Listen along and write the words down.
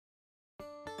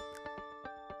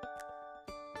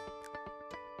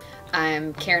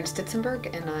I'm Karyn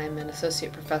Stitzenberg, and I'm an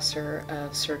associate professor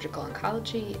of surgical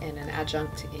oncology and an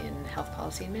adjunct in health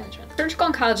policy and management. Surgical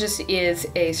oncologist is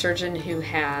a surgeon who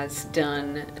has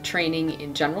done training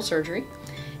in general surgery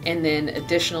and then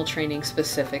additional training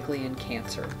specifically in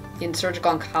cancer. In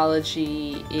surgical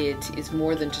oncology, it is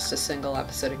more than just a single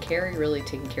episode of care. You're really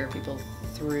taking care of people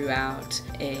throughout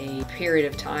a period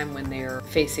of time when they're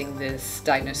facing this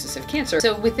diagnosis of cancer.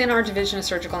 So within our Division of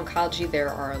Surgical Oncology, there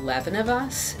are 11 of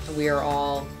us. We are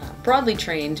all broadly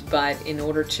trained, but in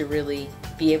order to really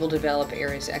be able to develop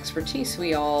areas of expertise,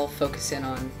 we all focus in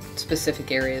on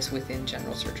specific areas within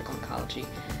general surgical oncology.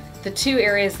 The two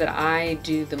areas that I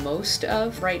do the most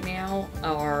of right now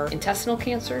are intestinal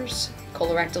cancers,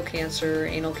 colorectal cancer,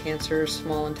 anal cancer,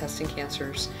 small intestine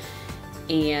cancers,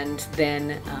 and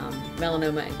then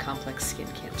melanoma and complex skin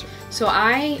cancer. So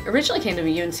I originally came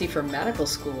to UNC for medical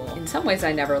school. In some ways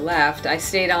I never left. I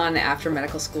stayed on after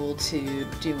medical school to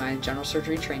do my general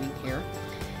surgery training here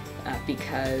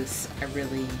because I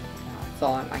really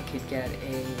thought I could get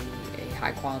a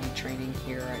high quality training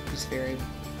here. It was very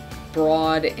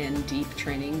broad and deep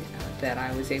training that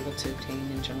I was able to obtain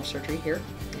in general surgery here.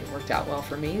 It worked out well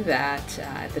for me that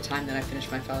at the time that I finished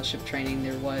my fellowship training,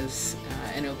 there was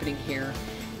an opening here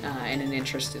and an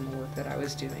interest in the work that I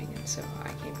was doing, and so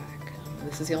I came back.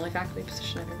 This is the only faculty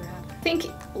position I've ever had. I think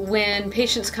when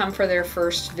patients come for their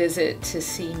first visit to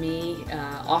see me,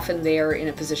 often they're in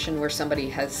a position where somebody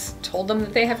has told them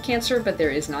that they have cancer, but there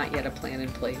is not yet a plan in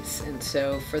place. And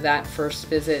so for that first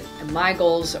visit, my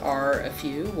goals are a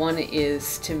few. One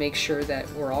is to make sure that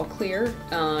we're all clear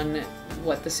on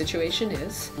what the situation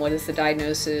is. What is the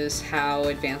diagnosis? How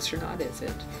advanced or not is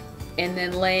it? And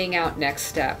then laying out next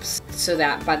steps so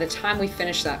that by the time we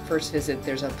finish that first visit,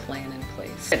 there's a plan in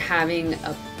place. But having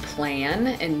a plan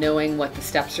and knowing what the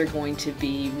steps are going to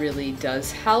be really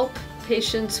does help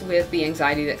patients with the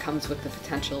anxiety that comes with the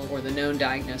potential or the known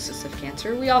diagnosis of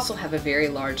cancer. We also have a very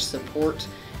large support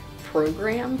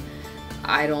program.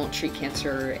 I don't treat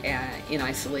cancer in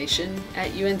isolation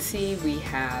at UNC. We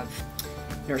have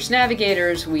nurse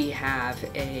navigators, we have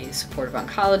a supportive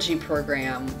oncology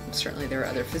program. Certainly there are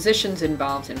other physicians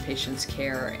involved in patients'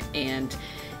 care, and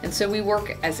so we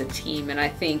work as a team. And I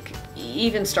think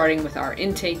even starting with our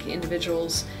intake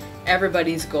individuals,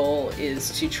 everybody's goal is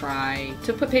to try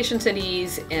to put patients at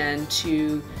ease and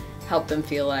to help them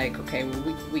feel like, okay,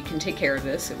 well, we can take care of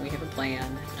this and we have a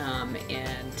plan,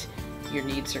 and your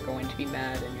needs are going to be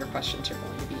met and your questions are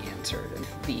going to be answered. And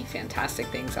the fantastic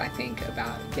things I think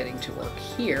about getting to work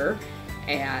here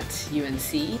at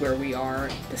UNC, where we are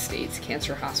the state's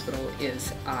cancer hospital,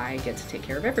 is I get to take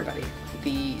care of everybody.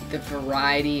 The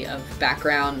variety of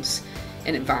backgrounds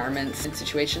and environments and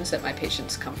situations that my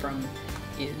patients come from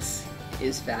is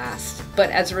vast.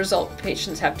 But as a result,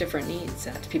 patients have different needs.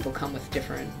 People come with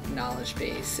different knowledge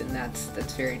base, and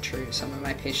that's very true. Some of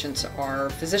my patients are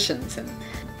physicians, and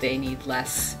they need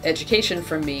less education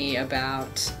from me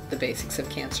about the basics of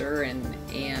cancer and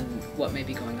what may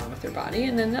be going on with their body.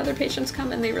 And then other patients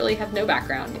come and they really have no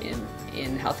background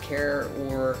in healthcare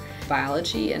or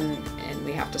biology, and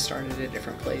we have to start at a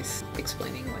different place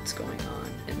explaining what's going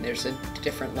on. And there's a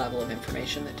different level of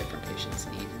information that different patients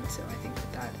need. And so I think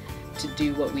that to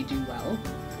do what we do well,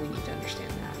 we need to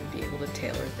understand that and be able to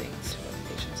tailor things to what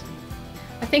the patients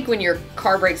need. I think when your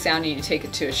car breaks down and you take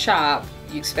it to a shop,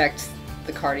 you expect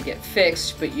the car to get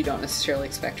fixed, but you don't necessarily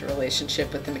expect a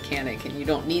relationship with the mechanic, and you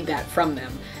don't need that from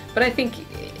them. But I think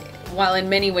while in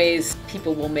many ways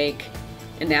people will make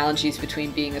analogies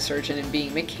between being a surgeon and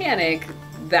being a mechanic,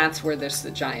 that's where there's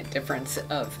the giant difference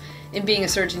of, in being a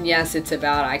surgeon, yes, it's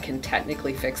about I can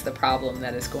technically fix the problem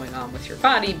that is going on with your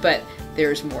body, but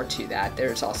there's more to that.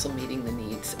 There's also meeting the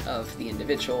needs of the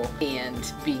individual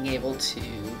and being able to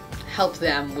help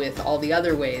them with all the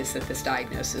other ways that this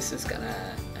diagnosis is going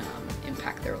to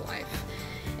impact their life.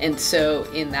 And so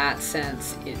in that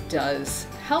sense, it does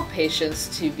help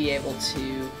patients to be able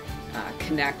to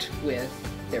connect with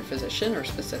their physician, or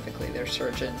specifically their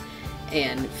surgeon,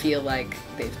 and feel like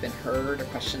they've been heard, or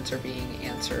questions are being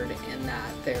answered, and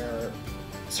that their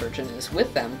surgeon is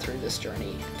with them through this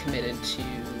journey, committed to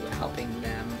helping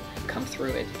them come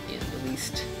through it in the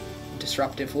least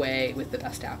disruptive way with the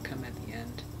best outcome at the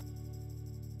end.